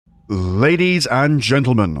Ladies and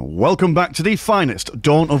gentlemen, welcome back to the finest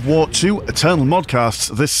Dawn of War 2 Eternal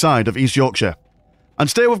modcasts this side of East Yorkshire. And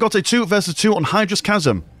today we've got a 2 vs 2 on Hydra's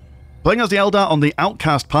Chasm. Playing as the Eldar on the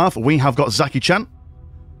Outcast path, we have got Zaki-chan.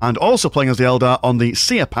 And also playing as the Eldar on the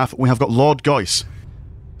Seer path, we have got Lord Goyce.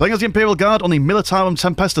 Playing as the Imperial Guard on the Militarum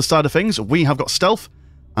Tempestus side of things, we have got Stealth.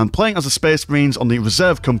 And playing as the Space Marines on the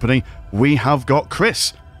Reserve Company, we have got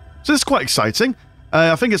Chris. So this is quite exciting.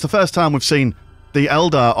 I think it's the first time we've seen the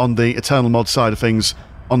Eldar on the Eternal mod side of things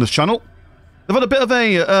on this channel. They've had a bit of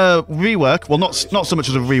a rework. Well, not so much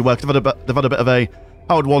as a rework. They've had a bit of a,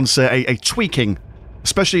 I would want to say, a tweaking,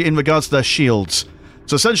 especially in regards to their shields.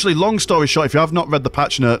 So essentially, long story short, if you have not read the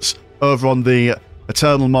patch notes over on the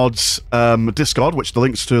Eternal mods Discord, which the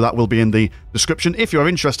links to that will be in the description if you're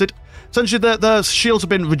interested, essentially their shields have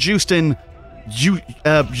been reduced in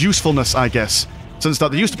usefulness, I guess, since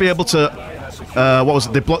that they used to be able to, what was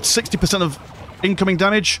it, they blocked 60% of incoming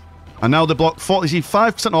damage, and now they block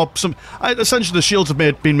 45% or some. Essentially, the shields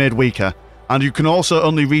have been made weaker, and you can also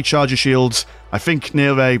only recharge your shields, I think,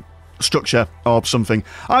 near a structure or something.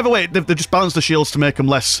 Either way, they've just balanced the shields to make them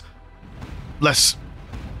less,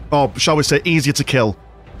 or shall we say, easier to kill.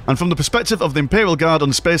 And from the perspective of the Imperial Guard and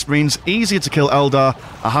the Space Marines, easier to kill Eldar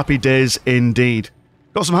are happy days indeed.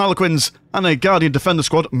 Got some Harlequins and a Guardian Defender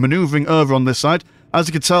squad manoeuvring over on this side. As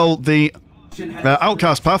you can tell, the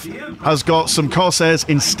Outcast path has got some Corsairs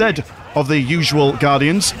instead of the usual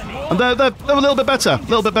Guardians, and they're a little bit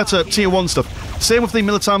better tier 1 stuff. Same with the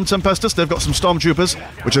Militarum Tempestus, they've got some Stormtroopers,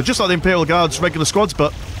 which are just like the Imperial Guard's regular squads,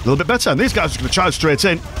 but a little bit better, and these guys are going to charge straight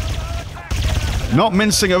in. Not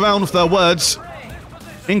mincing around with their words.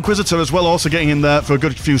 Inquisitor as well, also getting in there for a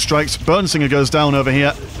good few strikes. Burnsinger goes down over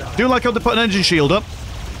here. Do like how they put an engine shield up.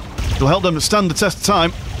 It'll help them stand the test of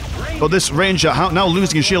time. But this Ranger now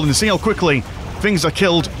losing his shield, and you see how quickly things are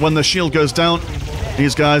killed when the shield goes down.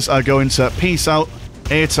 These guys are going to peace out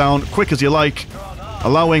A-Town quick as you like,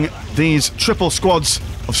 allowing these triple squads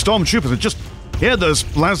of Stormtroopers to just hear those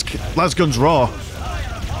las guns roar.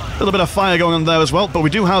 A little bit of fire going on there as well, but we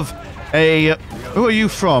do have a... Who are you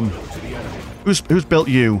from? Who's built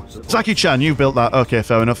you? Zaki-chan, you built that. Okay,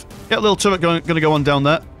 fair enough. Get a little turret going to go on down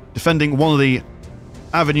there, defending one of the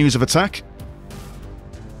avenues of attack.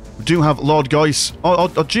 We do have Lord Goyce, or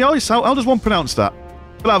Goyce, how does one pronounce that?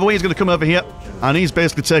 But either way, he's going to come over here, and he's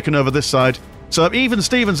basically taken over this side. So even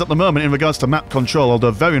Stevens at the moment in regards to map control,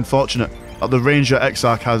 although very unfortunate that the Ranger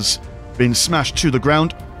Exarch has been smashed to the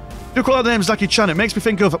ground. Do call out the name Zaki-chan, it makes me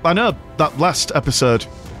think of, I know that last episode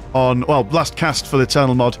on, well, last cast for the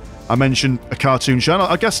Eternal mod, I mentioned a cartoon channel.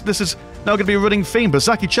 I guess this is now going to be a running theme, but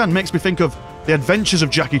Zaki-chan makes me think of The Adventures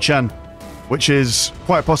of Jackie-chan, which is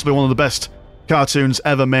quite possibly one of the best cartoons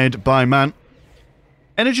ever made by man.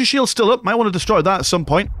 Energy shield still up. Might want to destroy that at some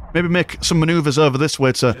point. Maybe make some maneuvers over this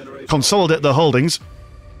way to consolidate their holdings.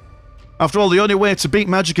 After all, the only way to beat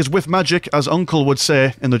magic is with magic, as Uncle would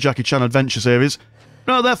say in the Jackie-chan Adventure series.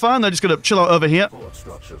 No, they're fine. They're just going to chill out over here.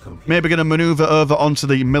 Maybe going to maneuver over onto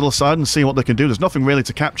the middle side and see what they can do. There's nothing really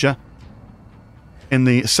to capture in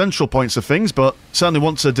the central points of things, but certainly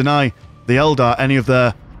want to deny the Eldar any of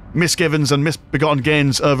their misgivings and misbegotten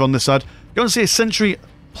gains over on this side. Going to see a sentry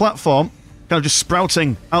platform kind of just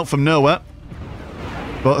sprouting out from nowhere.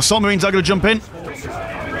 But Assault Marines are going to jump in,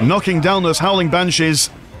 knocking down those Howling Banshees.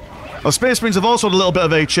 Our Space Marines have also had a little bit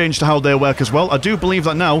of a change to how they work as well. I do believe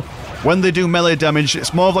that now, when they do melee damage,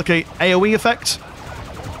 it's more of like a AoE effect.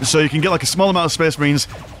 So you can get like a small amount of Space Marines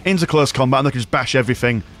into close combat and they can just bash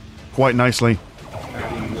everything quite nicely.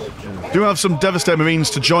 Do have some Devastator Marines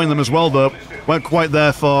to join them as well, though. Weren't quite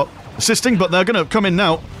there for assisting, but they're going to come in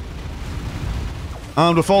now.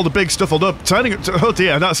 And with all the big stuff, although turning... Oh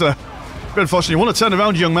dear, that's a bit unfortunate. You want to turn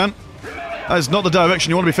around, young man. That is not the direction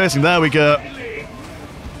you want to be facing. There we go.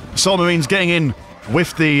 Assault Marines getting in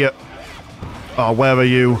with the... Oh, where are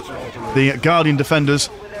you? The Guardian Defenders.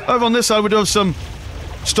 Over on this side, we do have some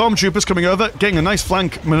Stormtroopers coming over, getting a nice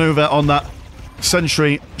flank maneuver on that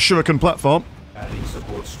Sentry Shuriken platform.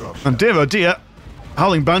 And dear oh dear,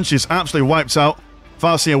 Howling Banshees absolutely wiped out.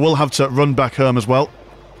 Farseer will have to run back home as well.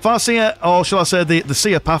 Farseer, or shall I say the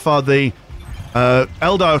Seer path, are the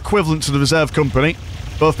Eldar equivalent to the Reserve Company.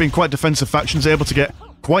 Both being quite defensive factions, able to get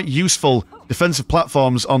quite useful defensive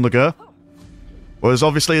platforms on the go. Whereas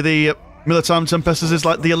obviously the Militarum Tempestus is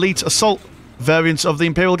like the elite assault variant of the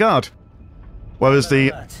Imperial Guard. Whereas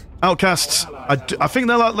the Outcasts, I think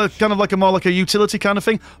they're like kind of like a more like a utility kind of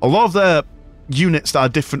thing. A lot of their units that are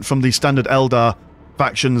different from the standard Eldar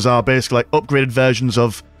factions are basically like upgraded versions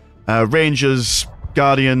of Rangers,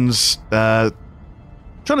 Guardians. Trying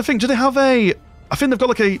to think, do they have a I think they've got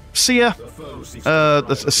like a seer,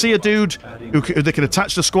 a seer dude who they can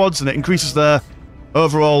attach to squads, and it increases their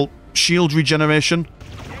overall shield regeneration.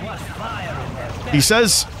 He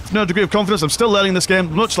says, with no degree of confidence, I'm still learning this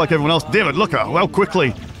game, much like everyone else. Damn it, look at how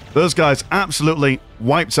quickly those guys absolutely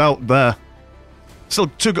wiped out there. Still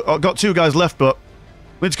got 2 guys left, but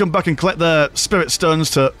we need to come back and collect their spirit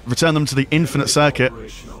stones to return them to the infinite circuit.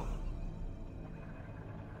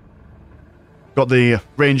 Got the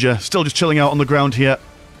ranger still just chilling out on the ground here,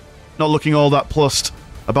 not looking all that plussed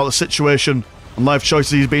about the situation and life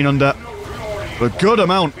choices he's been under. But a good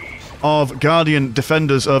amount of guardian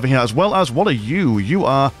defenders over here, as well as, what are you? You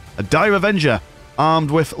are a dire avenger armed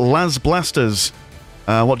with las blasters.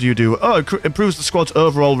 What do you do? Oh, it improves the squad's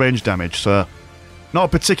overall range damage, so not a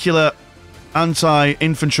particular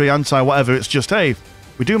anti-infantry, anti-whatever, it's just, hey,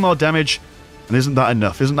 we do more damage, and isn't that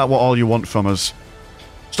enough? Isn't that what all you want from us?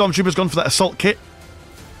 Stormtroopers gone for that assault kit.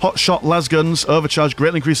 Hot shot las guns, overcharge,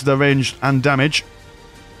 greatly increases their range and damage.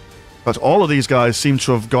 But all of these guys seem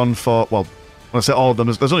to have gone for, well, when I say all of them,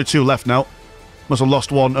 there's only 2 left now. Must have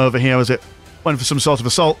lost one over here as it went for some sort of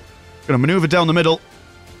assault. Going to maneuver down the middle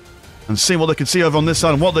and see what they can see over on this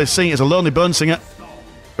side. And what they see is a lonely burn singer.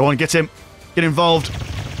 Go on, get him. Get involved.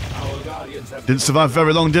 Didn't survive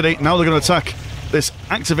very long, did he? Now they're going to attack this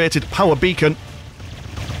activated power beacon.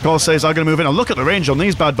 Corsairs are going to move in. Now look at the range on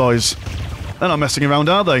these bad boys. They're not messing around,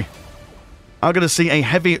 are they? I'm going to see a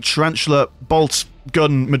heavy tarantula bolt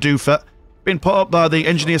gun Medusa being put up by the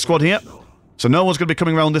engineer squad here. So no one's going to be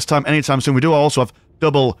coming around this time anytime soon. We do also have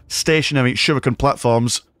double stationary shuriken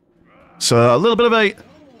platforms. So a little bit of a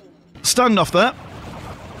standoff there.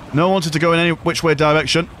 No one wanted to go in any which way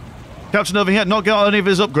direction. Captain over here, not got any of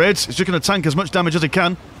his upgrades. He's just going to tank as much damage as he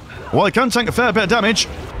can. Well, he can tank a fair bit of damage.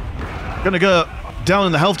 Going to go down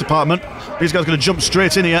in the health department. These guys are going to jump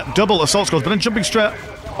straight in here. Double assault squads, but then jumping straight...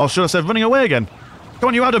 Or should I say running away again? Come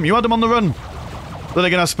on, you had him on the run. Then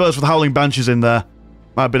again, I suppose with Howling Banshees in there,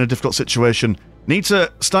 might have been a difficult situation. Need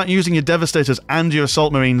to start using your Devastators and your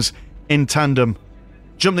Assault Marines in tandem.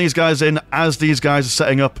 Jump these guys in as these guys are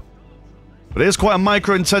setting up. But it is quite a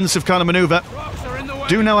micro-intensive kind of maneuver.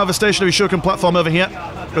 Do now have a stationary shuriken platform over here.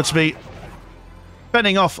 Got to be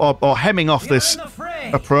fending off or hemming off this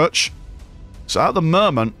approach. So at the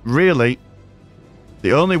moment, really,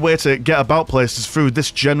 the only way to get about places is through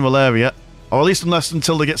this general area, or at least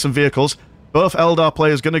until they get some vehicles. Both Eldar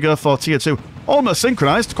players going to go for tier 2. Almost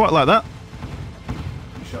synchronized, quite like that.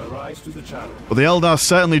 But the Eldar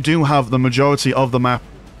certainly do have the majority of the map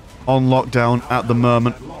on lockdown at the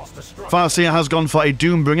moment. Farseer has gone for a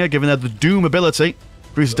Doombringer, giving her the Doom ability.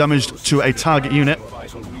 Increases damage to a target unit.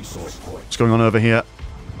 What's going on over here?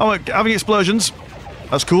 Oh, having explosions.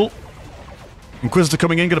 That's cool. Inquisitor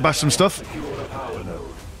coming in, going to bash some stuff.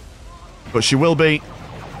 But she will be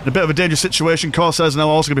in a bit of a dangerous situation. Corsairs are now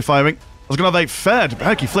also going to be firing. I was going to have a fair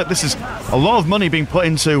hecky flip. This is a lot of money being put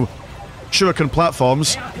into shuriken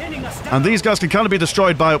platforms. And these guys can kind of be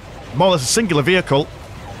destroyed by more or less a singular vehicle,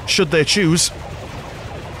 should they choose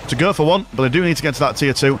to go for one. But they do need to get to that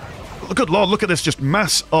tier 2. Good lord, look at this just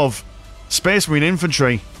mass of Space Marine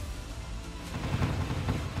infantry.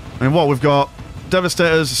 I mean, what, we've got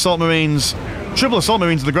Devastators, Assault Marines, triple Assault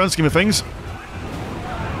Marines in the grand scheme of things.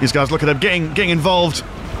 These guys, look at them, getting involved,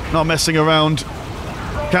 not messing around.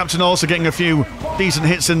 Captain also getting a few decent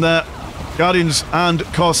hits in there. Guardians and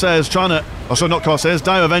Corsairs trying to... Oh, sorry, not Corsairs,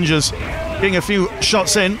 Dire Avengers getting a few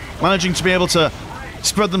shots in, managing to be able to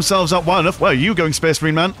spread themselves out wide enough. Where are you going, Space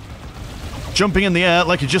Marine man? Jumping in the air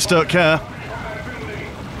like you just don't care.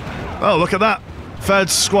 Oh, look at that. Third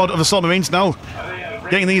squad of Assault Marines now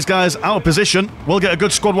getting these guys out of position. We'll get a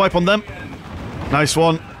good squad wipe on them. Nice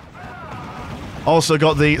one. Also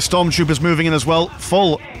got the Stormtroopers moving in as well.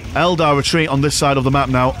 Full Eldar retreat on this side of the map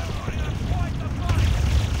now.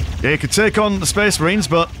 Yeah, you could take on the Space Marines,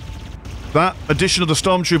 but that addition of the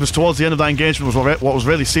Stormtroopers towards the end of that engagement was what was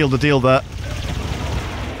really sealed the deal there.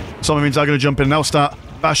 Some Marines are going to jump in and now start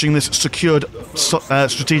bashing this secured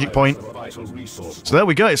strategic point. So there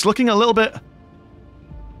we go. It's looking a little bit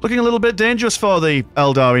dangerous for the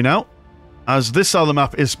Eldari now, as this side of the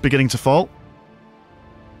map is beginning to fall.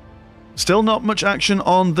 Still not much action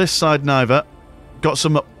on this side neither. Got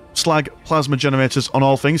some slag plasma generators on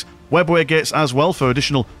all things. Webway gates as well for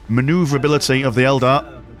additional maneuverability of the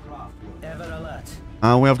Eldar.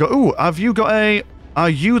 And we have got... Ooh, have you got a... Are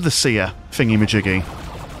you the seer thingy-majiggy?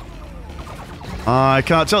 I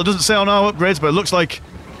can't tell. It doesn't say on our upgrades, but it looks like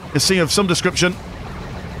a seer of some description.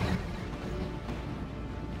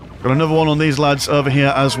 Got another one on these lads over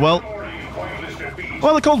here as well.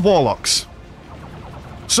 Well, they're called Warlocks.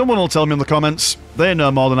 Someone will tell me in the comments. They know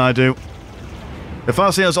more than I do. The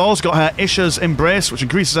Farseer has also got her Isha's Embrace, which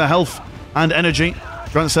increases her health and energy.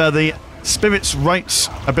 Grants her the Spirit's Rights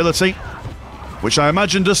ability, which I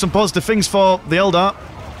imagine does some positive things for the Eldar.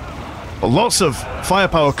 But lots of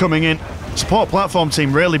firepower coming in. Support platform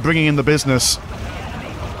team really bringing in the business.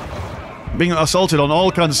 Being assaulted on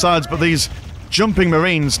all kinds of sides, but these jumping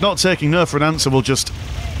Marines, not taking no for an answer, will just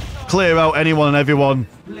clear out anyone and everyone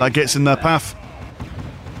that gets in their path.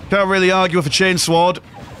 Can't really argue with a chainsword.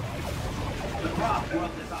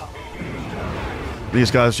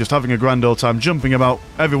 These guys just having a grand old time, jumping about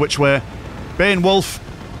every which way. Bane Wolf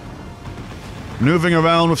moving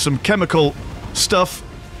around with some chemical stuff.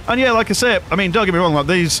 And yeah, like I say, I mean, don't get me wrong, like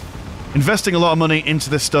these, investing a lot of money into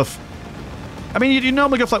this stuff. I mean, you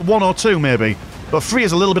normally go for like 1 or 2 maybe, but 3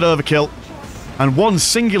 is a little bit overkill. And 1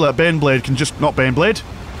 singular Baneblade can just, not Baneblade,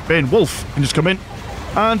 Bane Wolf can just come in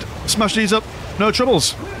and smash these up, no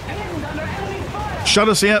troubles.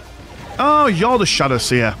 Shadowseer. Oh, you're the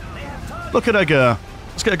Shadowseer. Look at her go.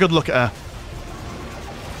 Let's get a good look at her.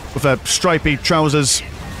 With her stripy trousers.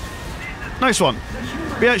 Nice one.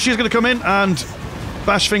 But yeah, she's going to come in and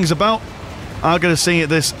bash things about. I'm going to see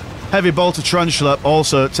this heavy bolter tarantula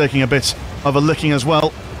also taking a bit of a licking as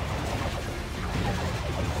well.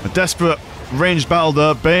 A desperate ranged battle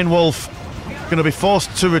there. Bane Wolf going to be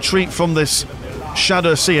forced to retreat from this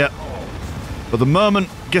Shadowseer. But the moment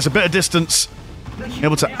gets a bit of distance,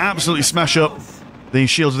 able to absolutely smash up the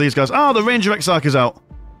shields of these guys. Ah, the Ranger Exarch is out.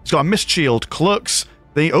 It's got a mist shield. Cloaks.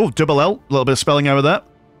 The... Oh, double L. A little bit of spelling error there.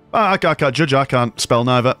 I can't judge. I can't spell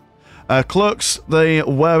neither. Cloaks, they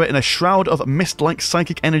wear it in a shroud of mist-like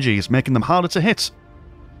psychic energies, making them harder to hit.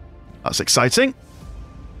 That's exciting.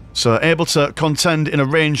 So, able to contend in a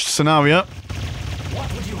ranged scenario.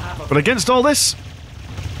 But against all this,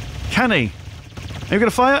 can he? Are you going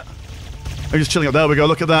to fire? I'm just chilling up. There we go.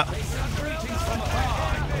 Look at that.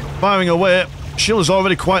 Firing away. Shield is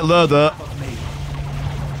already quite low there.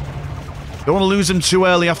 Don't want to lose him too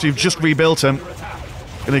early after you've just rebuilt him.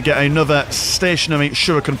 Going to get another stationary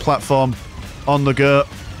shuriken platform on the go.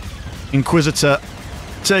 Inquisitor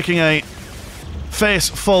taking a face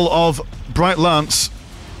full of Bright Lance.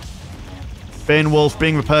 Bane Wolf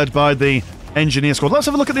being repaired by the Engineer Squad. Let's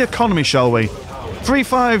have a look at the economy, shall we?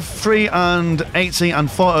 353 and 80 and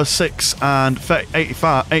 406 and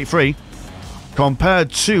 83 compared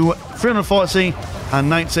to 340 and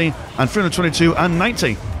 90 and 322 and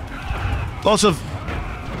 90. Lots of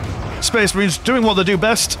Space Marines doing what they do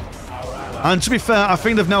best. And to be fair, I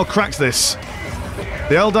think they've now cracked this.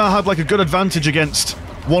 The Eldar had like a good advantage against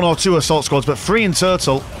 1 or 2 assault squads, but 3 in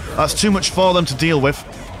total, that's too much for them to deal with.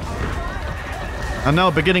 And now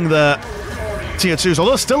beginning their tier 2s,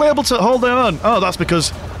 although still able to hold their own. Oh, that's because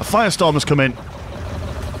a Firestorm has come in.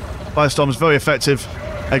 Firestorm is very effective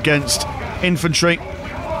against infantry.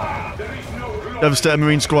 Devastator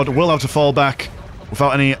Marine Squad will have to fall back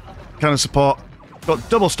without any kind of support. Got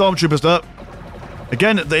double Stormtroopers there.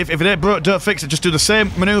 Again, if it ain't broke, don't fix it. Just do the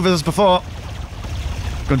same manoeuvres as before.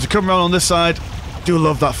 Going to come around on this side. Do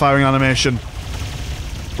love that firing animation.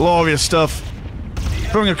 Glorious stuff.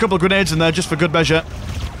 Throwing a couple of grenades in there just for good measure.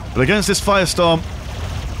 But against this Firestorm,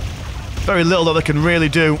 very little that they can really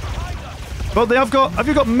do. But they have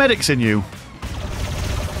you got medics in you?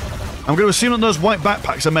 I'm going to assume that those white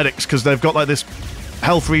backpacks are medics because they've got like this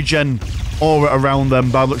health regen aura around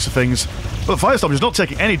them by the looks of things. But Firestorm is not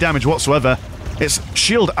taking any damage whatsoever. It's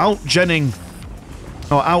shield out-genning,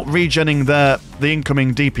 or out-regenning the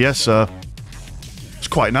incoming DPS, so it's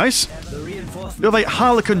quite nice. You have a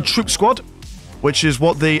Harlequin troop squad, which is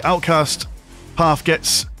what the Outcast path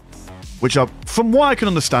gets, which are, from what I can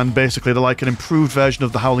understand, basically they're like an improved version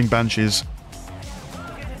of the Howling Banshees.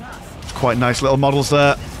 It's quite nice little models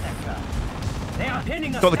there.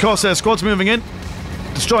 Got the Corsair squads moving in,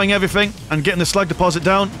 destroying everything and getting the slag deposit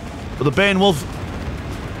down. But the Bane Wolf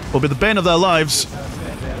will be the bane of their lives,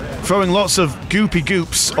 throwing lots of goopy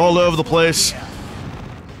goops all over the place.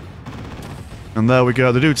 And there we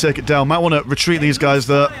go, they do take it down. Might want to retreat these guys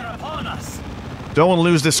there. Don't want to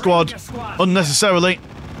lose this squad unnecessarily,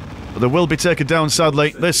 but they will be taken down sadly.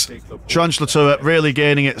 This Tarantula turret really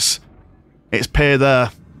gaining its pay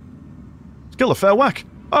there. Still a fair whack.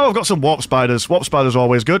 Oh, I've got some Warp Spiders. Warp Spiders are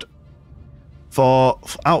always good for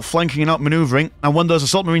outflanking and outmaneuvering. And when those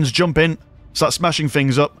Assault Marines jump in, start smashing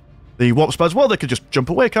things up, the Warp Spiders, well, they could just jump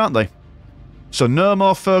away, can't they? So no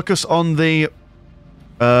more focus on the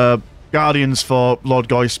Guardians for Lord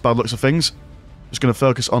Goyce, by the looks of things. Just going to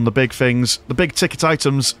focus on the big things, the big ticket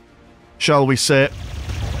items, shall we say.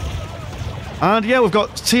 And yeah, we've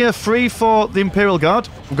got tier 3 for the Imperial Guard.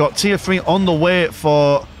 We've got tier 3 on the way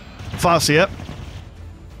for Farseer.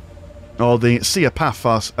 Or the Seer Path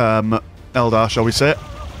Eldar, shall we say.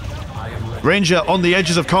 Ranger on the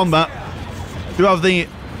edges of combat. You have the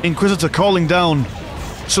Inquisitor calling down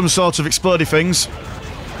some sort of explodey things,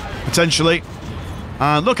 potentially.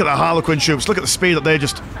 And look at the Harlequin troops, look at the speed that they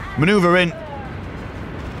just maneuver in.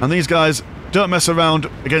 And these guys don't mess around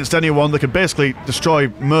against anyone. They can basically destroy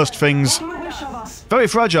most things. Very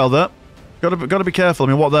fragile there. Gotta be careful. I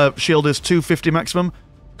mean, what their shield is, 250 maximum,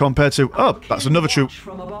 compared to... Oh, that's another troop.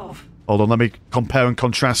 Hold on, let me compare and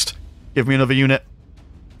contrast. Give me another unit.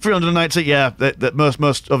 390, yeah, that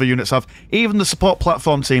most other units have. Even the support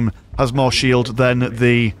platform team has more shield than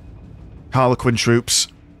the Harlequin troops.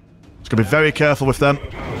 Just gotta be very careful with them.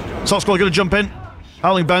 Assault squad gonna jump in.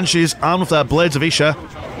 Howling Banshees, armed with their Blades of Isha.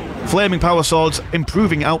 Flaming Power Swords,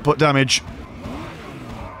 improving output damage.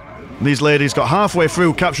 These ladies got halfway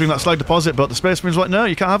through capturing that slag deposit, but the Space Marines were like, no,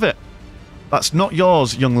 you can't have it. That's not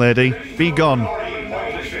yours, young lady. Be gone.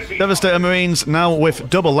 Devastator Marines now with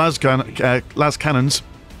double las cannons.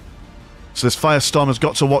 So this Firestorm has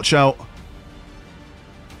got to watch out.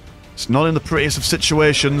 It's not in the prettiest of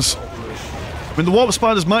situations. I mean, the Warp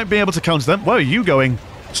Spiders might be able to counter them. Where are you going,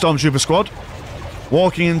 Stormtrooper squad?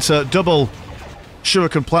 Walking into double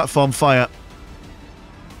Shuriken platform fire.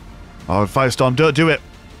 Oh, Firestorm, don't do it.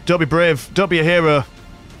 Don't be brave. Don't be a hero.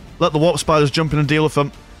 Let the Warp Spiders jump in and deal with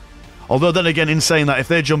them. Although then again, in saying that, if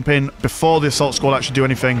they jump in before the Assault Squad actually do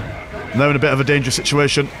anything, they're in a bit of a dangerous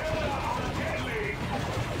situation.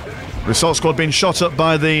 The Assault Squad being shot up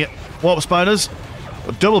by the Warp Spiders.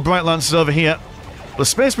 Double Bright Lancers over here. The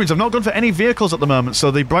Space Marines have not gone for any vehicles at the moment, so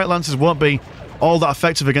the Bright Lancers won't be all that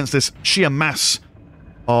effective against this sheer mass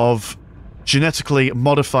of genetically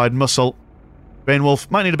modified muscle. Banewolf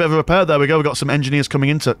might need a bit of a repair. There we go. We've got some engineers coming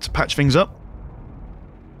in to patch things up.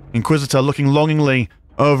 Inquisitor looking longingly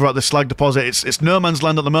over at the slag deposit. It's no man's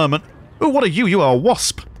land at the moment. Oh, what are you? You are a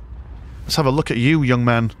wasp. Let's have a look at you, young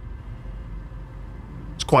man.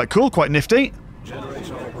 It's quite cool, quite nifty.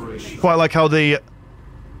 Quite like how the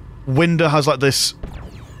Winder has like this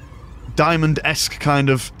diamond-esque kind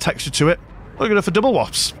of texture to it. Look at it for double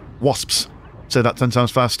wasps. Wasps. Say that 10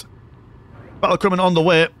 times fast. Battle equipment on the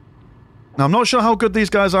way. Now, I'm not sure how good these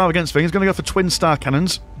guys are against things. He's going to go for twin star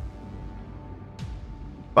cannons.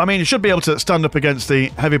 But, I mean, you should be able to stand up against the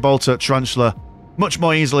heavy bolter tarantula much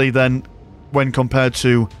more easily than when compared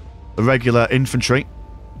to the regular infantry.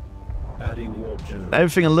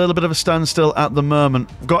 Everything a little bit of a standstill at the moment.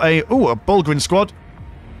 We've got a Bulgrin squad.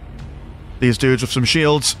 These dudes with some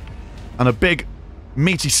shields and a big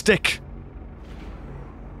meaty stick.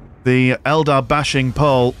 The Eldar bashing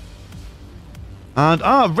pole. And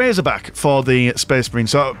Razorback for the Space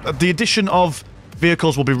Marines. So the addition of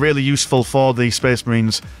vehicles will be really useful for the Space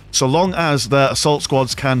Marines, so long as their assault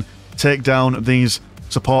squads can take down these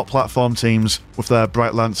support platform teams with their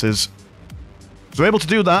Bright Lances. If they're able to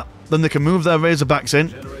do that, then they can move their Razorbacks in,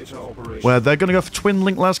 where they're going to go for twin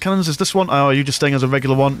link las cannons. Is this one? Oh, are you just staying as a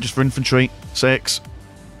regular one, just for infantry? 6.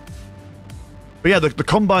 But yeah, the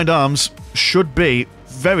combined arms should be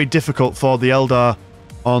very difficult for the Eldar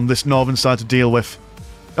on this northern side to deal with.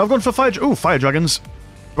 I've gone for fire dragons.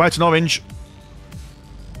 Bright and orange.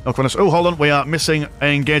 Oh, hold on. We are missing an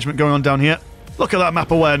engagement going on down here. Look at that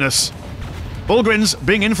map awareness. Bulgrins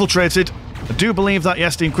being infiltrated. I do believe that,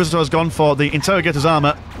 yes, the Inquisitor has gone for the Interrogator's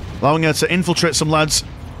armor, allowing her to infiltrate some lads.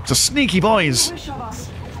 So sneaky boys.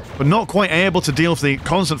 But not quite able to deal with the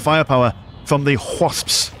constant firepower from the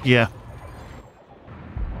wasps. Yeah.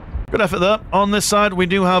 Good effort there. On this side, we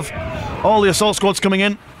do have all the assault squads coming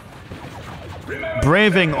in.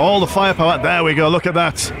 Braving all the firepower. There we go, look at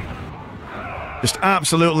that. Just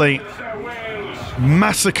absolutely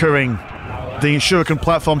massacring the Shuriken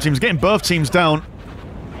platform teams. Getting both teams down.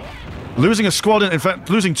 Losing a squad, in fact,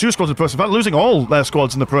 losing 2 squads in the process. In fact, losing all their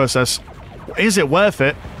squads in the process. Is it worth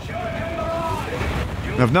it?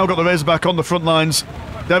 They've now got the Razorback on the front lines.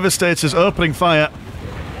 Devastators opening fire.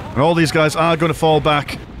 And all these guys are going to fall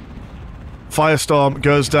back. Firestorm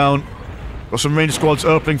goes down. Got some range squads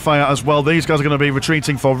opening fire as well. These guys are going to be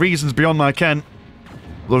retreating for reasons beyond my ken.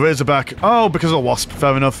 The Razorback. Oh, because of the Wasp.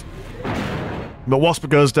 Fair enough. But Wasp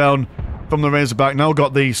goes down from the Razorback. Now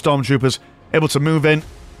got the Stormtroopers able to move in.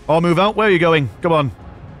 Or move out. Where are you going? Come on.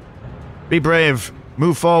 Be brave.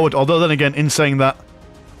 Move forward. Although then again, in saying that,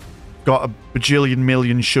 got a bajillion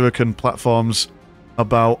million Shuriken platforms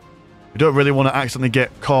about. We don't really want to accidentally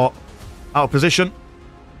get caught out of position.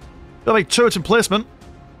 Got a turret in placement.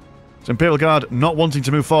 It's Imperial Guard not wanting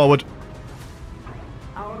to move forward.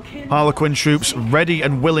 Harlequin troops ready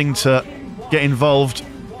and willing to get involved.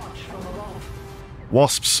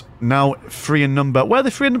 Wasps now 3 in number. Where are they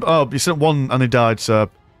 3 in number? Oh, you sent 1 and they died, so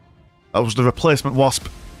that was the replacement Wasp.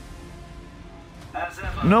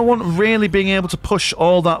 No one really being able to push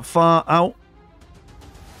all that far out.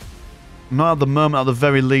 Not at the moment, at the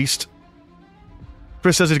very least.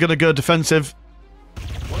 Chris says he's going to go defensive.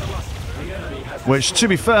 Which, to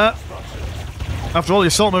be fair, after all the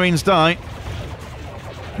Assault Marines die,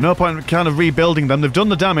 no point in kind of rebuilding them. They've done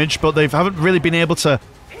the damage, but they haven't really been able to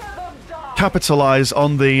capitalise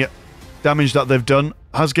on the damage that they've done.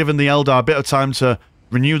 Has given the Eldar a bit of time to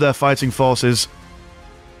renew their fighting forces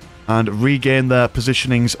and regain their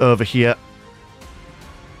positionings over here.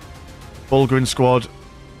 Bulgarin squad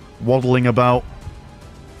waddling about.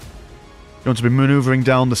 Going to be manoeuvring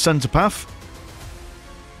down the centre path.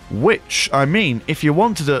 Which, I mean, if you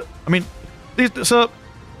wanted to... I mean, so,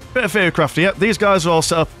 bit of Theorycraft here. These guys are all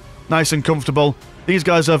set up nice and comfortable. These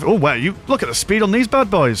guys have... Oh, wow, you look at the speed on these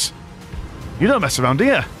bad boys. You don't mess around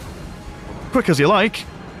here. Quick as you like.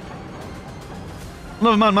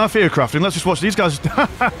 Never mind my Theorycrafting, let's just watch these guys.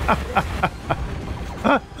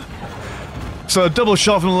 So, a double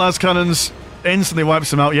shot from the las cannons instantly wipes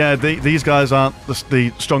them out. Yeah, these guys aren't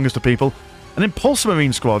the strongest of people. An Impulsor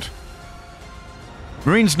Marine squad.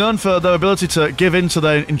 Marines known for their ability to give in to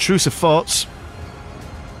their intrusive thoughts.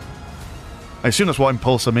 I assume that's what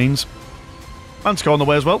Impulsor means. Manticore on the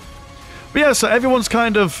way as well. But yeah, so everyone's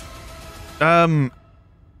kind of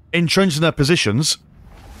entrenched in their positions.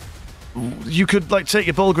 You could like take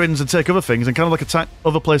your Bulgarins and take other things and kind of like attack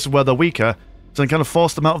other places where they're weaker, to then kind of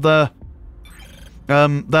force them out of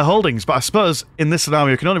their holdings. But I suppose in this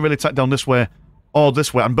scenario you can only really attack down this way or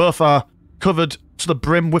this way, and both are covered to the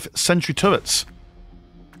brim with sentry turrets.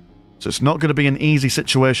 So it's not going to be an easy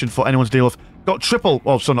situation for anyone to deal with. Got triple,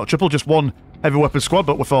 well, so not triple, just one heavy weapon squad,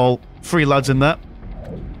 but with all three lads in there.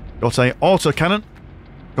 Got a autocannon.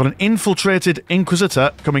 Got an infiltrated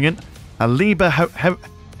Inquisitor coming in. A Liber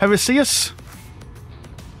Heresius.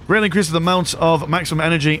 Really increases the amount of maximum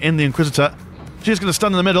energy in the Inquisitor. She's going to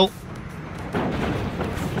stand in the middle.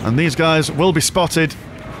 And these guys will be spotted.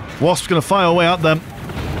 Wasp's going to fire away at them.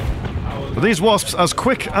 But these Wasps, as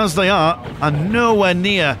quick as they are nowhere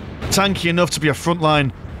near tanky enough to be a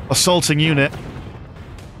frontline assaulting unit.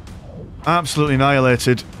 Absolutely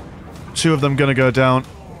annihilated. Two of them going to go down.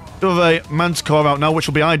 Do have a Manticore out now, which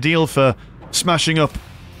will be ideal for smashing up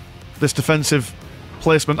this defensive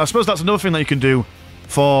placement. I suppose that's another thing that you can do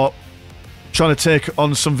for trying to take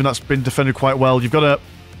on something that's been defended quite well. You've got to,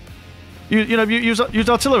 use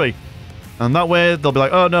artillery. And that way they'll be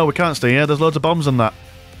like, oh no, we can't stay here, there's loads of bombs on that.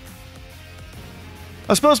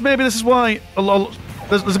 I suppose maybe this is why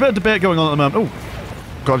there's a bit of debate going on at the moment.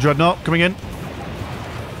 Oh, got a Dreadnought coming in.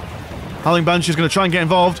 Howling Banshee's going to try and get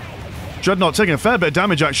involved. Dreadnought taking a fair bit of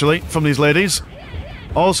damage, actually, from these ladies.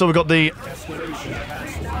 Also, we've got the...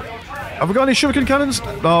 Have we got any Shuriken cannons?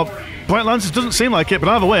 No, Bright Lancers doesn't seem like it, but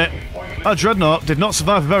either way, that Dreadnought did not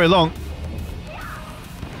survive for very long.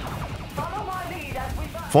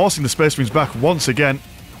 Forcing the Space Marines back once again.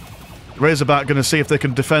 Razorback going to see if they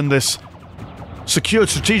can defend this secured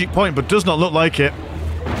strategic point, but does not look like it.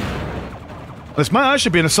 This might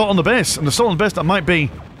actually be an assault on the base, an assault on the base that might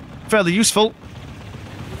be fairly useful.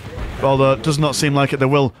 Although it does not seem like it, they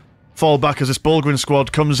will fall back as this Bulgarin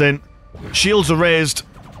squad comes in. Shields are raised.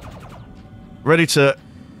 Ready to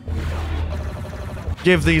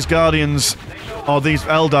give these Guardians, or these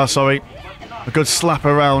Eldar, sorry, a good slap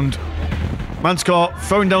around. Manticore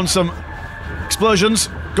throwing down some explosions.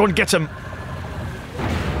 Go and get him.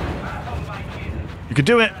 You can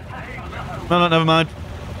do it. No, never mind.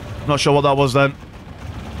 Not sure what that was then.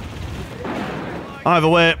 Either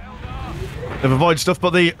way, they've avoided stuff,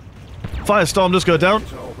 but the Firestorm does go down.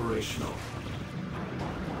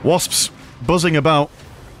 Wasps buzzing about.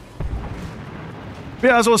 But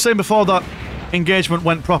yeah, as I was saying before that engagement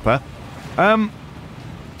went proper.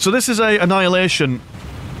 So this is a Annihilation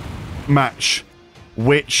match,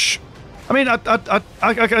 which... I mean, I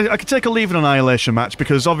could take a leave in an Annihilation match,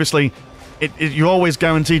 because obviously you're always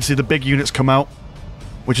guaranteed to see the big units come out,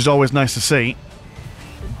 which is always nice to see.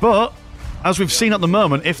 But, as we've seen at the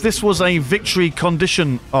moment, if this was a victory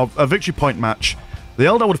condition, of a victory point match, the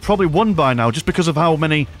Eldar would have probably won by now, just because of how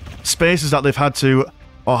many spaces that they've had to,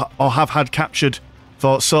 or have had captured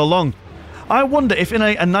for so long. I wonder if in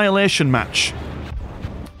a Annihilation match,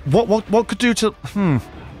 what could do to...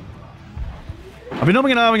 I've been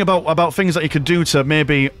umming and ahhing about things that you could do to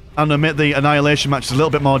maybe, make the Annihilation matches a little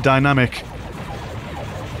bit more dynamic.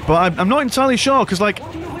 But I'm not entirely sure, because, like,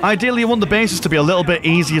 ideally you want the bases to be a little bit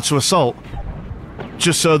easier to assault.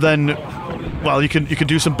 Just so then, well, you can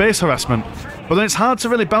do some base harassment. But then it's hard to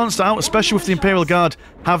really balance that out, especially with the Imperial Guard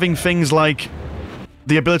having things like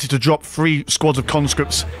the ability to drop 3 squads of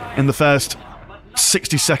conscripts in the first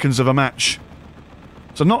 60 seconds of a match.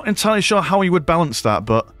 So I'm not entirely sure how he would balance that,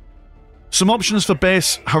 but some options for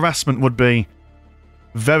base harassment would be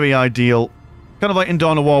very ideal. Kind of like in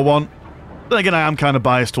Dawn of War 1. Then again, I am kind of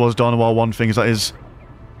biased towards Dawn of War 1 things. That is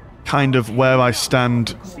kind of where I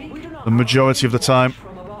stand the majority of the time.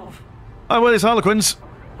 Oh, well, these Harlequins,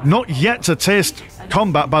 not yet to taste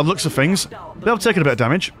combat by the looks of things. They have taken a bit of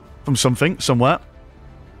damage from something, somewhere.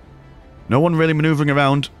 No one really manoeuvring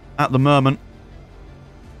around at the moment.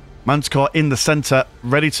 Manticore in the centre,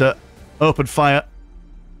 ready to open fire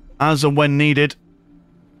as and when needed.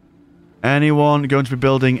 Anyone going to be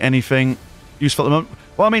building anything useful at the moment?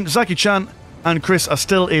 Well, I mean, Zaki-chan and Chris are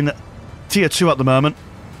still in Tier 2 at the moment.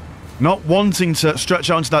 Not wanting to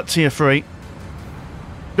stretch out into that Tier 3.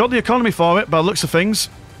 Got the economy for it, by the looks of things.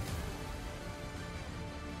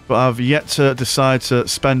 But I've yet to decide to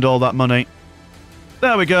spend all that money.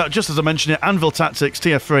 There we go, just as I mentioned it, Anvil Tactics,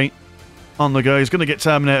 Tier 3. On the go, he's going to get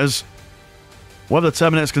Terminators. Whether the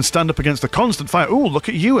Terminators can stand up against the constant fire. Ooh, look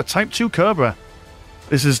at you, a Type 2 Cobra.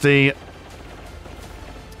 This is the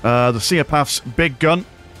Seopath's big gun.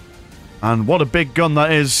 And what a big gun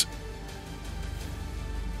that is.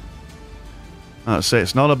 That's it,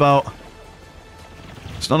 it's not about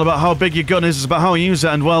how big your gun is, it's about how you use it.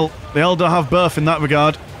 And, well, the Eldar have birth in that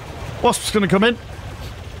regard. Wasp's going to come in.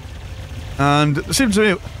 And they seem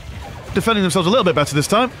to be defending themselves a little bit better this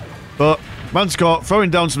time. But Manticore throwing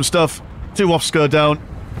down some stuff. 2 Wasps go down.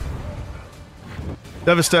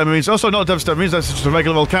 Devastator Marines. Oh, sorry, not Devastator Marines, that's just a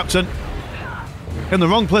regular old captain. In the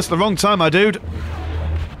wrong place at the wrong time, my dude.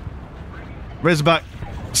 Razorback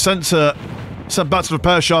sent back to the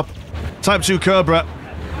repair shop. Type 2 Cobra.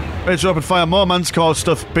 Ready to open fire. More Manticore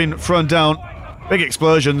stuff being thrown down. Big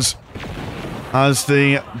explosions. As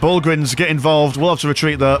the Bulgrins get involved. We'll have to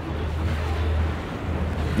retreat though.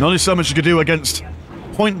 Only so much you could do against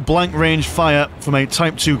point-blank range fire from a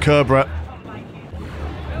Type 2 Cobra.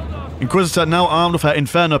 Inquisitor, now armed with her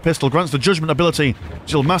Inferno pistol, grants the Judgment ability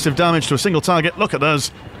to deal massive damage to a single target. Look at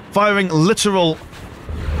those. Firing literal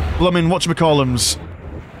blooming whatchamacallums.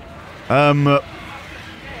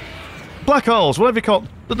 Black holes, whatever you call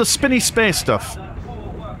it. The spinny space stuff.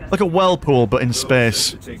 Like a whirlpool, but in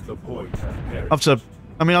space.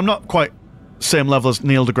 I mean, I'm not quite same level as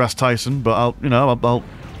Neil deGrasse Tyson, but I'll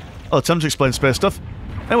attempt to explain space stuff.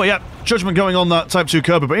 Anyway, yeah, Judgment going on that Type 2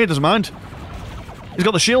 Cobra, but he doesn't mind. He's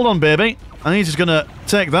got the shield on, baby, and he's just going to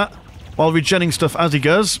take that while regenning stuff as he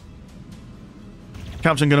goes.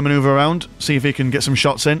 Captain going to manoeuvre around, see if he can get some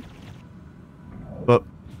shots in. But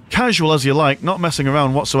casual as you like, not messing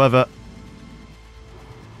around whatsoever.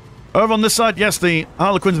 Over on this side, yes, the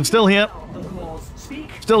Harlequins are still here.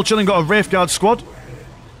 Still chilling, got a Wraithguard squad.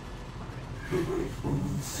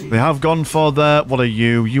 They have gone for their... What are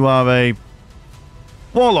you? You are a...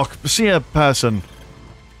 Warlock, Seer person.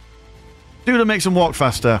 Dude that makes them walk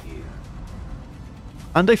faster.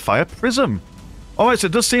 And a Fire Prism. Alright, so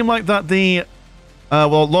it does seem like that the...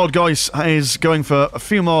 well, Lord Goyce is going for a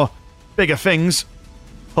few more bigger things.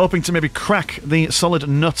 Hoping to maybe crack the solid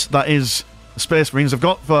nut that is the Space Marines. They've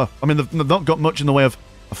got for... I mean, they've not got much in the way of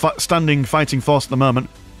a standing fighting force at the moment.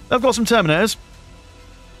 They've got some Terminators.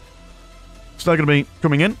 So they're going to be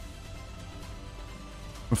coming in.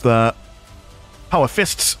 With their Power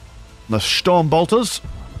Fists. The Storm Bolters.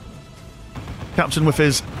 Captain with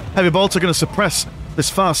his Heavy Bolter going to suppress this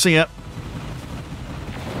Farseer.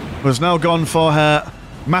 Was now gone for her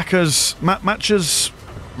Match's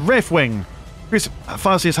Wraithwing. Increases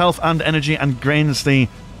Farseer's health and energy and gains the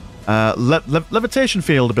levitation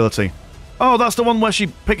field ability. Oh, that's the one where she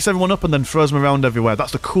picks everyone up and then throws them around everywhere.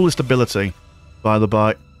 That's the coolest ability, by the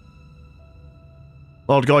by.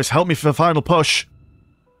 Lord Goyce, help me for the final push.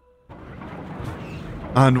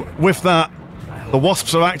 And with that, the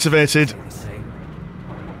Wasps are activated.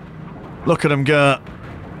 Look at them go.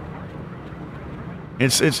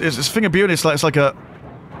 It's a thing of beauty. It's like a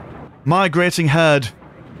migrating herd.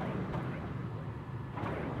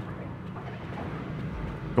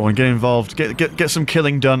 Go on, get involved. Get some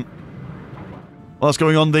killing done. While that's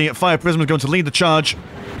going on, the Fire Prism is going to lead the charge.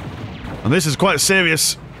 And this is quite a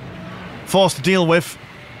serious force to deal with.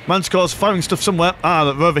 Manticore's firing stuff somewhere. Ah,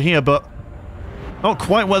 they're over here, but not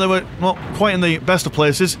quite where they were. Not quite in the best of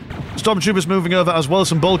places. Stormtroopers moving over as well as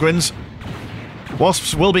some Bulgrins.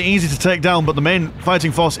 Wasps will be easy to take down, but the main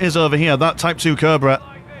fighting force is over here. That Type 2 Cobra.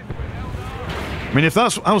 I mean, if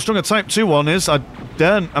that's how strong a Type 2 one is, I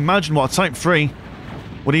daren't imagine what a Type 3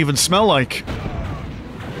 would even smell like.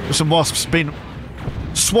 With some Wasps being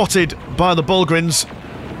swatted by the Bulgrins.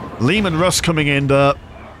 Lehman Russ coming in there.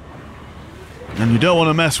 And you don't want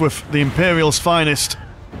to mess with the Imperial's finest.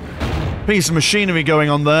 Piece of machinery going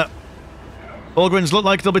on there. Bulgrins look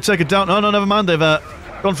like they'll be taken down. Oh, no, never mind. They've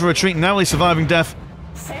Gone for a retreat, narrowly surviving death.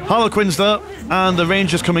 Harlequins there, and the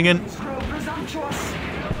Rangers coming in.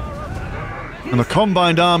 And the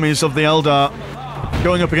combined armies of the Eldar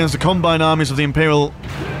going up against the combined armies of the Imperial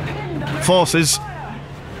forces.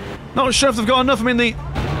 Not sure if they've got enough. I mean, the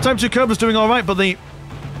Type 2 Cobra's doing alright, but the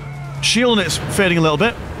shield on it's fading a little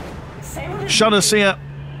bit. Shadow Seer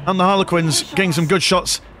and the Harlequins getting some good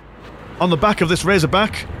shots on the back of this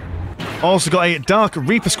Razorback. Also got a Dark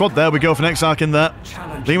Reaper squad there. We go for an Exarch in there.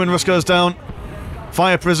 Demon Rush goes down.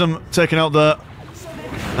 Fire Prism taken out there.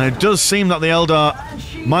 And it does seem that the Eldar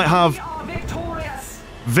might have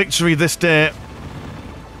victory this day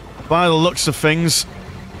by the looks of things.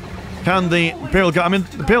 Can the Imperial Guard... I mean,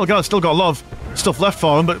 the Imperial Guard's still got a lot of stuff left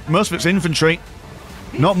for them, but most of it's infantry.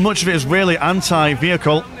 Not much of it is really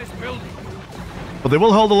anti-vehicle. But they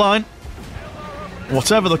will hold the line.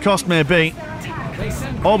 Whatever the cost may be.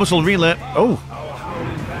 Orbital Relay. Oh.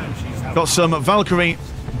 Got some Valkyrie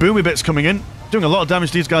boomy bits coming in. Doing a lot of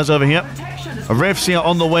damage to these guys over here. A Wraith Seer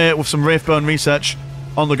on the way with some Wraithburn research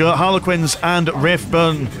on the go. Harlequins and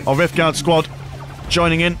Wraithburn, or Wraithguard squad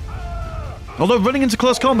joining in. Although running into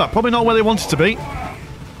close combat, probably not where they wanted to be.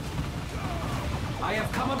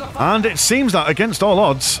 And it seems that against all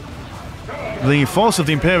odds, the force of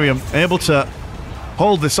the Imperium able to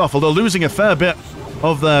hold this off, although losing a fair bit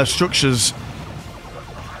of their structures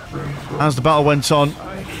as the battle went on.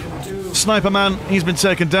 Sniper Man, he's been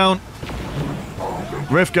taken down.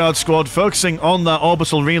 Wraithguard squad focusing on that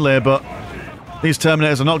orbital relay, but these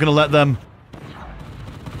Terminators are not going to let them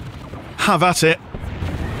have at it.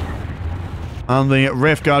 And the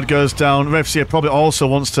Wraithguard goes down. Wraithseer probably also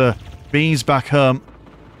wants to bees back home.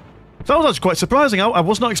 So that was actually quite surprising. I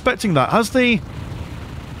was not expecting that. What's the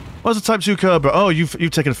Type 2 Cobra? Oh, you've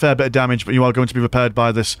taken a fair bit of damage, but you are going to be repaired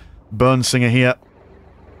by this Burn Singer here.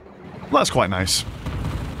 Well, that's quite nice.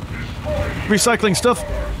 Recycling stuff.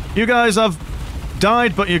 You guys have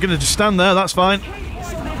died, but you're going to just stand there. That's fine.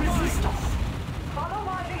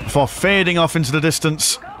 Before fading off into the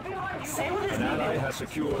distance.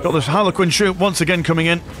 Got this Harlequin troop once again coming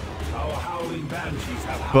in.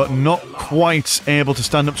 But not quite able to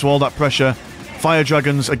stand up to all that pressure. Fire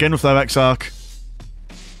Dragons, again with their Exarch.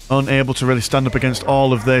 Unable to really stand up against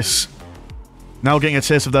all of this. Now getting a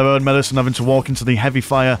taste of their own medicine, having to walk into the heavy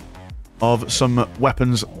fire of some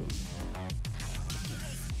weapons.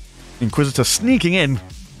 Inquisitor sneaking in.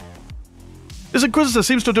 This Inquisitor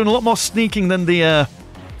seems to have done a lot more sneaking than the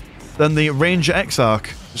Ranger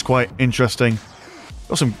Exarch. It's quite interesting.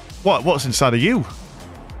 Got some... What's inside of you?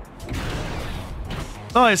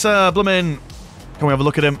 Oh, it's blooming... Can we have a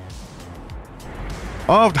look at him?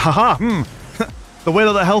 Oh, haha, The way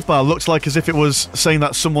that the health bar looks like as if it was saying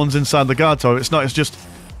that someone's inside the guard tower. It's not, it's just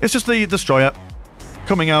the Destroyer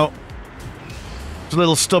coming out. It's a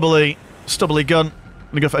little stubbly gun.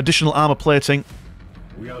 Gonna go for additional armor plating.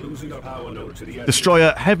 We are losing our power node to the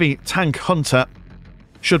Destroyer, heavy tank hunter.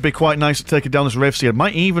 Should be quite nice at taking down this Wraithseer.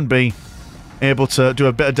 Might even be able to do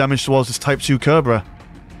a bit of damage towards this Type 2 Cobra.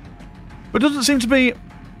 But doesn't seem to be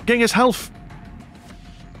getting his health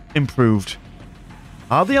improved.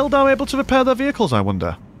 Are the Eldar able to repair their vehicles, I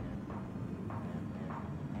wonder?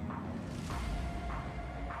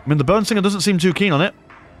 I mean, the Burn Singer doesn't seem too keen on it.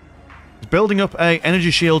 He's building up a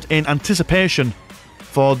energy shield in anticipation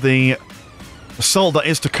for the assault that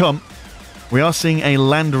is to come. We are seeing a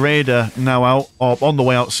Land Raider now out, or on the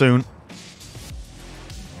way out soon.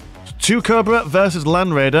 2 Cobra versus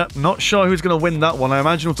Land Raider. Not sure who's going to win that one. I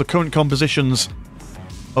imagine with the current compositions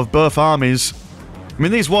of both armies. I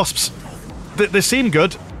mean, these Wasps, they seem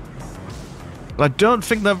good. But I don't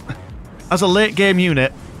think they're... As a late game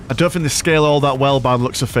unit, I don't think they scale all that well by the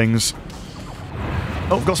looks of things.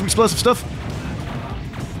 Oh, we've got some explosive stuff.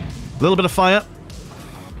 A little bit of fire.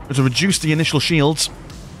 To reduce the initial shields.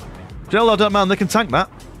 The Eldar don't mind, they can tank that.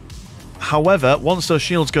 However, once those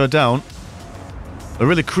shields go down, they're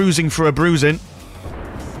really cruising for a bruising.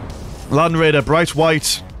 Land Raider, bright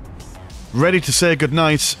white, ready to say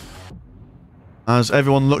goodnight, as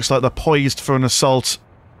everyone looks like they're poised for an assault.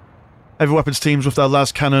 Heavy weapons teams with their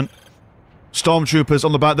las cannon. Stormtroopers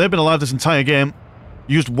on the back, they've been alive this entire game.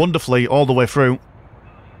 Used wonderfully all the way through.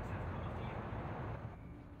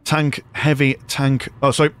 Tank, heavy tank...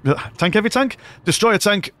 Oh, sorry. Tank, heavy tank? Destroyer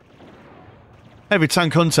tank. Heavy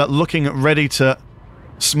tank hunter looking ready to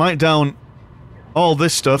smite down all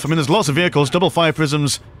this stuff. I mean, there's lots of vehicles. Double fire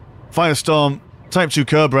prisms, Firestorm, Type 2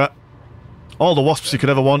 Cobra. All the Wasps you could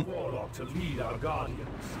ever want.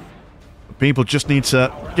 People just need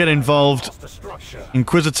to get involved.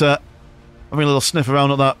 Inquisitor having a little sniff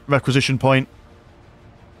around at that requisition point.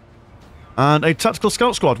 And a tactical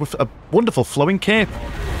scout squad with a wonderful flowing cape.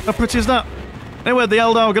 How pretty is that? Anyway, the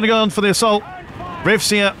Eldar are going to go on for the assault.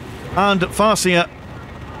 Raveseer and Farseer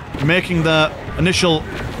making their initial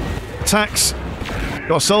attacks.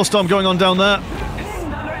 Got a Soulstorm going on down there.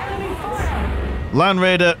 Land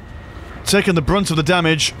Raider taking the brunt of the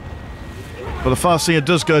damage, but the Farseer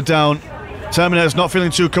does go down. Terminator's not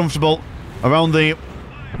feeling too comfortable around the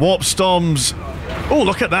Warp Storms. Oh,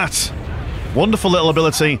 look at that! Wonderful little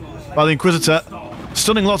ability by the Inquisitor.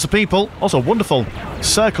 Stunning lots of people. Also, wonderful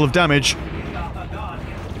circle of damage.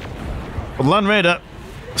 But Land Raider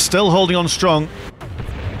still holding on strong.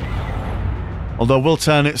 Although we'll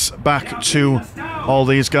turn its back to all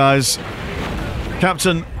these guys.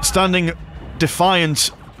 Captain standing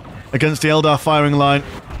defiant against the Eldar firing line.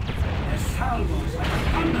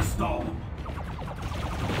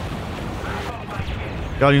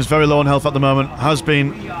 Guardian's very low on health at the moment. Has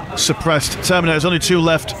been suppressed. Terminator's only 2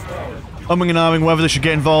 left. Umming and ahhing whether they should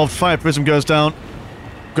get involved. Fire Prism goes down.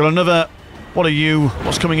 Got another... What are you?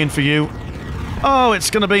 What's coming in for you? Oh,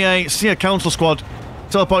 it's going to be a Seer Council Squad.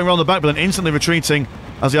 Teleporting around the back, but then instantly retreating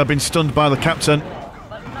as he had been stunned by the Captain.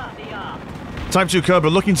 Type 2 Cobra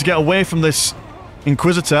looking to get away from this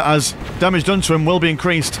Inquisitor as damage done to him will be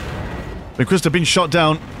increased. The Inquisitor being shot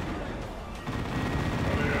down.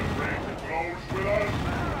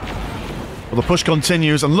 Well, the push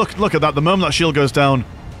continues, and look at that. The moment that shield goes down,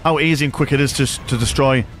 how easy and quick it is to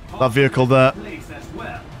destroy that vehicle there.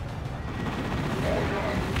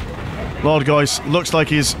 Lord Goyce looks like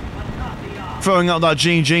he's throwing out that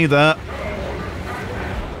GG there.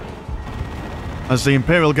 As the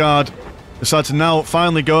Imperial Guard decide to now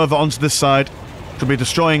finally go over onto this side. To be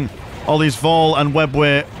destroying all these Vol and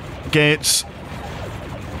Webway gates.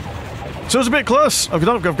 So it's a bit close. I've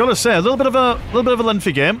got to say, a little bit of a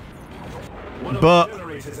lengthy game. But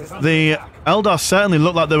the Eldar certainly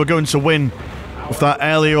looked like they were going to win with that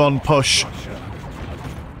earlier on push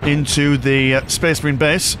into the Space Marine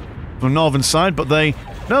base from the northern side. But the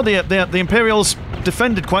Imperials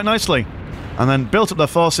defended quite nicely and then built up their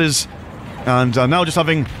forces and are now just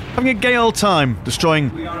having a gay old time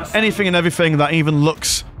destroying anything and everything that even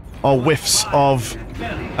looks or whiffs of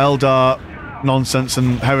Eldar nonsense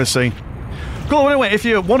and heresy. Cool, anyway, if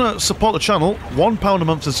you want to support the channel, £1 a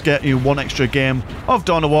month does get you 1 extra game of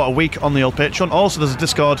Dawn of War a week on the old Patreon. Also, there's a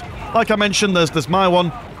Discord. Like I mentioned, there's my one,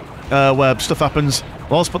 where stuff happens.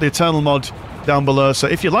 I'll also put the Eternal mod down below, so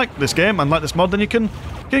if you like this game and like this mod, then you can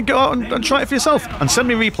go out and try it for yourself, and send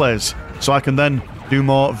me replays, so I can then do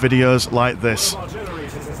more videos like this.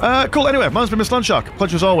 Cool, anyway, mine's been Mr. Landshark.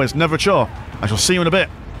 Pleasure as always, never a chore. I shall see you in a bit.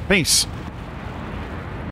 Peace.